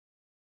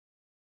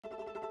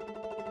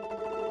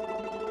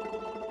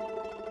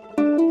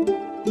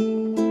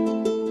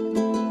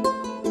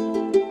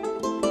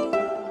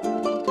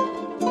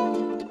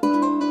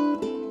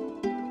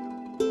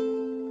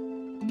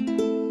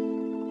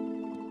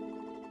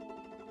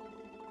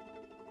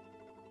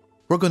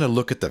we're going to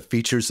look at the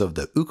features of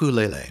the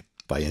ukulele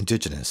by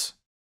Indiginus.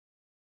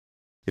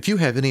 If you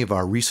have any of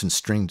our recent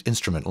stringed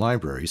instrument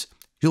libraries,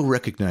 you'll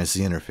recognize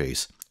the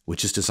interface,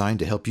 which is designed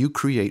to help you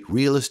create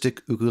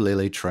realistic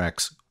ukulele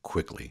tracks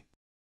quickly.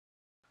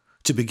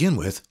 To begin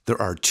with, there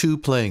are two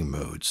playing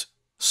modes,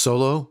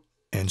 solo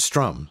and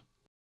strum.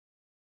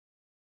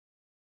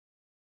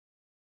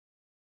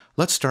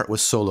 Let's start with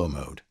solo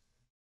mode.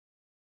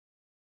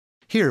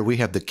 Here we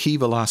have the key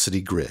velocity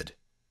grid.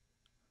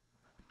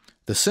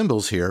 The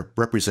symbols here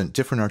represent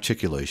different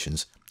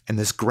articulations, and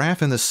this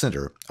graph in the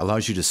center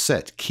allows you to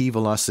set key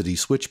velocity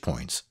switch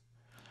points.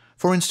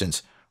 For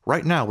instance,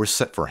 right now we're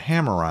set for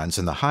hammer-ons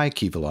in the high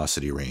key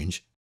velocity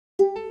range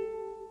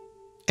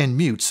and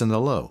mutes in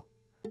the low.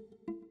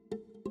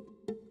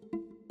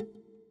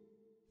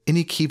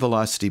 Any key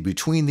velocity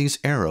between these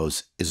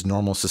arrows is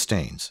normal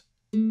sustains.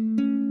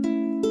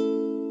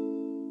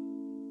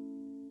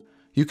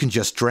 You can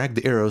just drag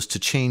the arrows to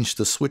change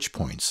the switch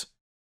points.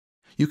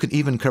 You can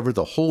even cover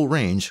the whole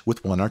range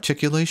with one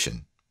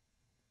articulation.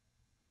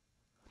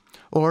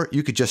 Or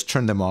you could just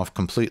turn them off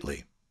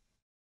completely.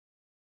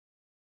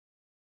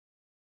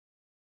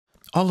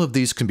 All of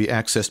these can be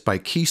accessed by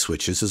key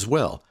switches as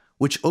well,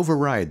 which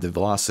override the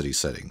velocity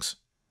settings.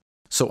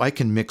 So I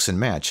can mix and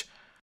match.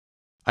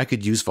 I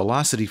could use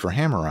velocity for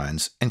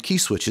hammer-ons and key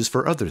switches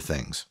for other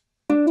things.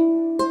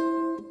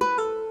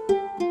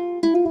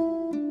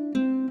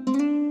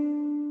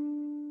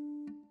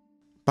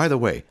 By the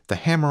way, the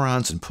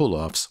hammer-ons and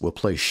pull-offs will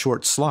play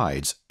short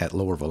slides at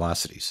lower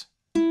velocities.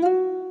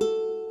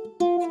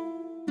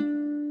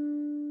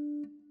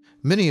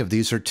 Many of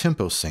these are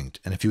tempo synced,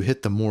 and if you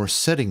hit the More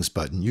Settings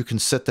button, you can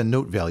set the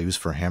note values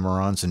for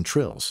hammer-ons and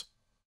trills.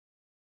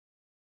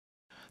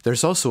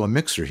 There's also a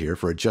mixer here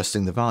for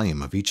adjusting the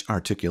volume of each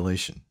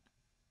articulation.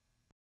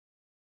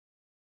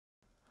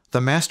 The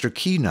master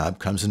key knob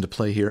comes into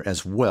play here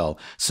as well,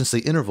 since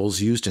the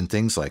intervals used in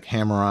things like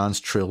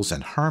hammer-ons, trills,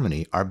 and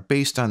harmony are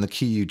based on the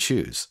key you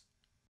choose.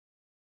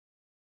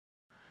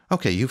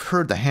 Okay, you've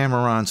heard the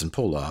hammer-ons and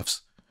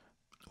pull-offs.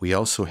 We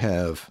also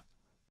have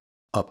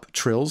up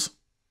trills,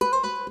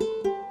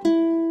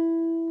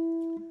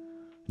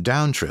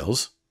 down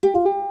trills,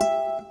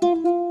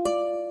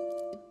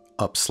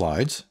 up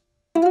slides,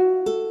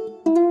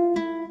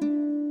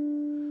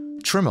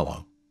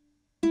 tremolo.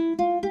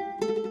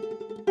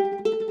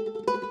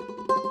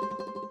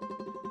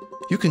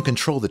 You can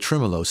control the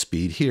tremolo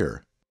speed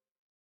here.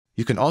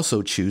 You can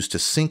also choose to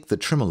sync the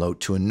tremolo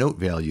to a note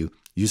value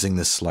using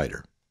this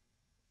slider.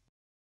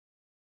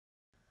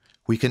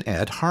 We can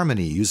add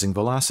harmony using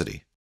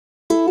velocity.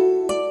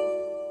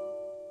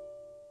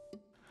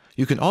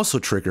 You can also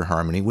trigger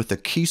harmony with a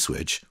key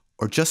switch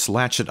or just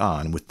latch it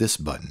on with this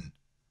button.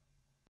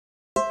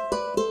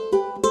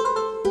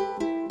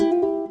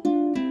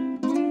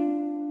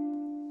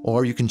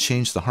 Or you can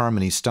change the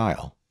harmony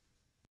style.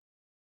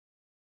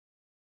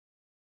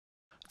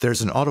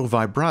 There's an auto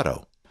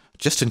vibrato,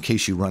 just in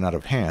case you run out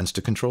of hands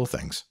to control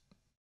things.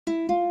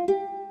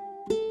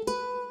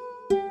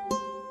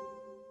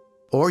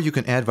 Or you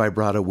can add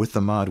vibrato with the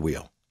mod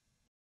wheel.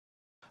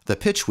 The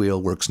pitch wheel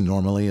works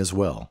normally as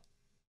well.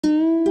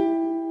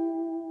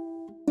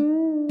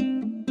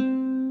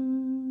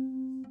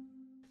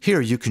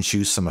 Here you can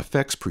choose some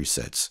effects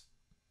presets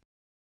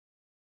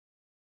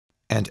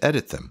and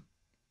edit them.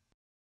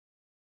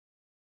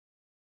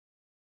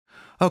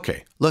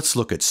 Okay, let's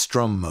look at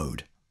strum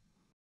mode.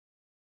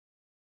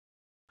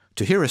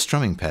 To hear a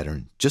strumming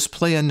pattern, just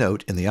play a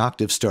note in the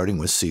octave starting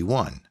with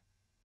C1.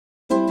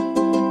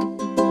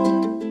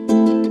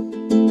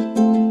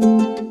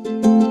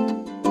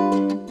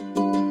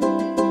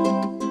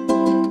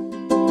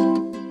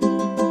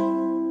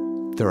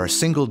 There are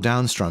single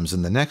down strums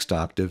in the next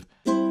octave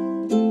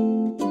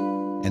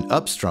and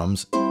up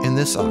strums in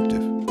this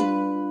octave.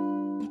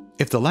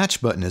 If the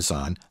latch button is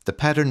on, the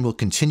pattern will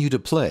continue to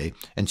play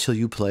until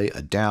you play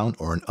a down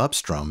or an up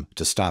strum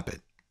to stop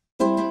it.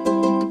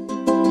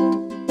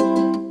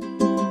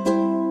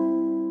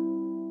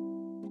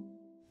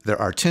 There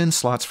are 10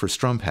 slots for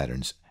strum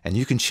patterns, and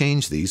you can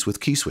change these with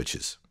key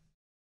switches.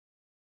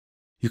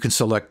 You can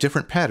select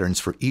different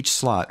patterns for each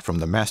slot from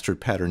the master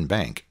pattern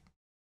bank.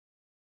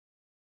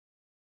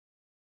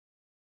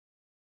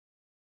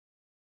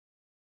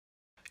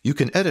 You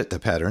can edit the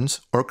patterns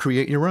or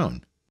create your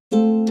own.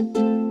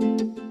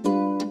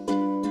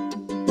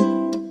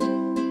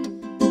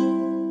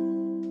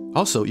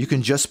 Also, you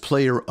can just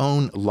play your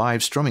own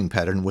live strumming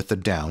pattern with the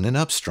down and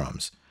up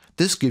strums.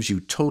 This gives you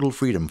total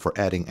freedom for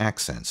adding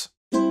accents.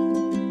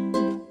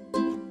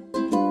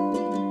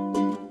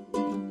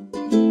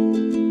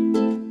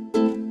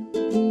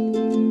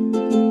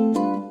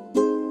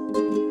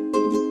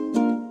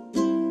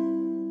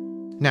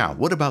 Now,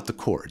 what about the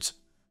chords?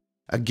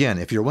 Again,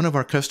 if you're one of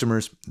our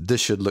customers, this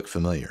should look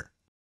familiar.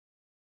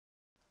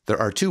 There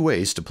are two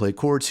ways to play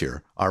chords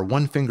here. Our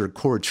one-finger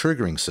chord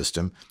triggering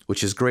system,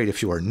 which is great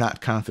if you are not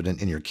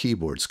confident in your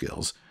keyboard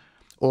skills,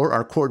 or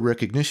our chord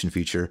recognition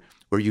feature,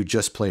 where you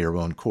just play your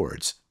own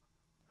chords.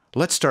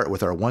 Let's start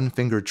with our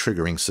one-finger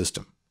triggering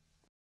system.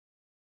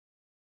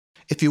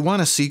 If you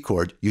want a C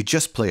chord, you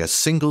just play a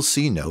single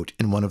C note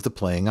in one of the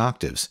playing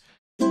octaves.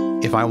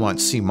 If I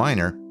want C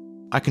minor,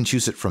 I can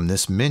choose it from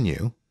this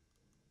menu.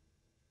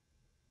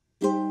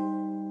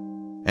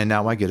 And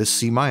now I get a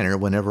C minor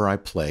whenever I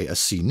play a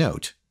C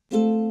note.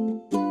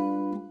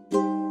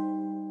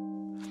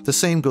 The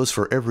same goes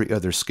for every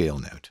other scale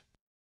note.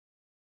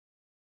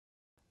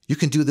 You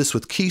can do this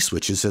with key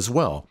switches as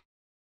well.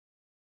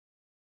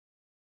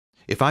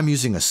 If I'm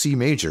using a C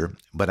major,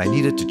 but I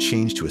need it to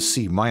change to a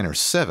C minor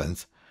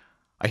 7th,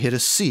 I hit a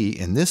C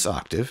in this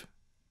octave,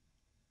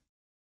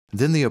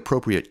 then the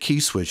appropriate key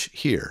switch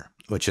here,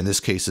 which in this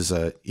case is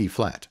a E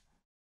flat.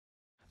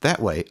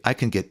 That way, I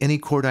can get any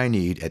chord I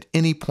need at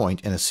any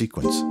point in a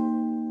sequence.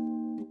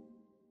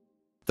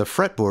 The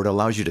fretboard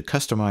allows you to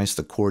customize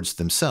the chords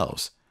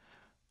themselves.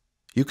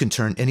 You can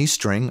turn any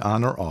string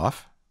on or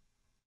off,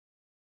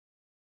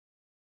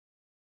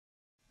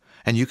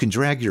 and you can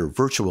drag your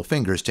virtual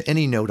fingers to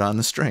any note on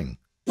the string.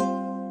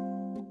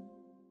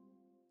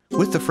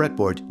 With the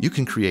fretboard, you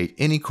can create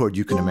any chord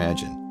you can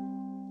imagine.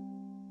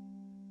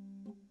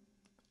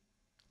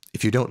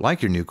 If you don't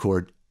like your new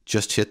chord,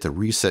 just hit the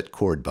Reset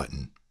Chord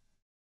button.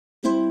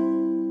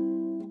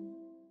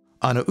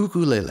 On a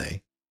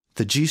ukulele,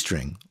 the G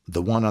string,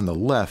 the one on the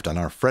left on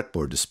our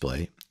fretboard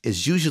display,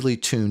 is usually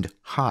tuned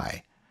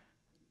high.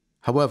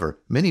 However,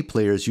 many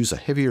players use a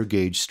heavier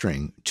gauge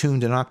string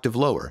tuned an octave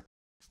lower,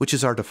 which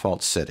is our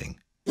default setting.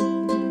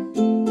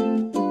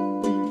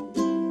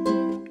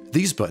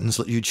 These buttons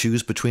let you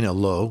choose between a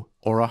low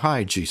or a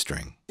high G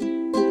string.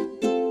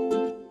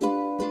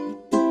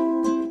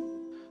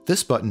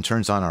 This button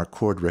turns on our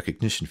chord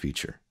recognition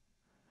feature.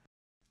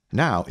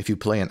 Now, if you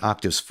play in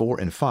octaves 4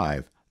 and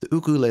 5, the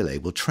ukulele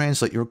will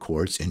translate your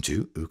chords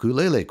into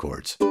ukulele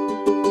chords.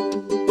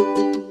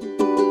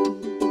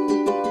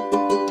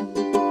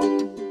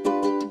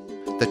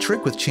 The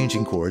trick with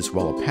changing chords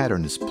while a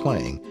pattern is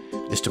playing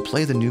is to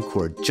play the new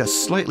chord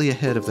just slightly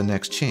ahead of the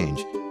next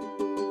change.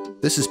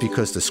 This is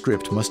because the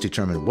script must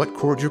determine what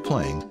chord you're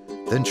playing,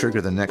 then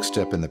trigger the next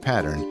step in the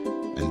pattern,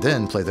 and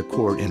then play the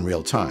chord in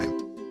real time.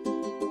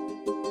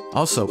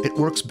 Also, it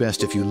works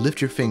best if you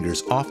lift your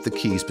fingers off the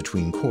keys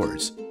between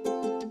chords.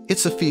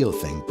 It's a feel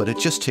thing, but it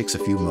just takes a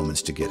few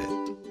moments to get it.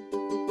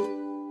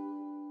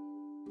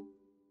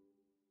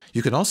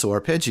 You can also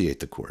arpeggiate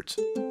the chords.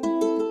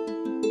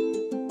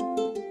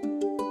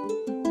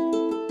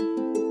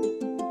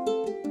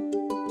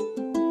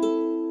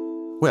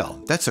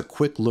 Well, that's a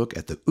quick look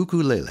at the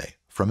ukulele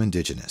from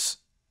Indiginus.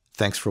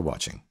 Thanks for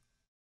watching.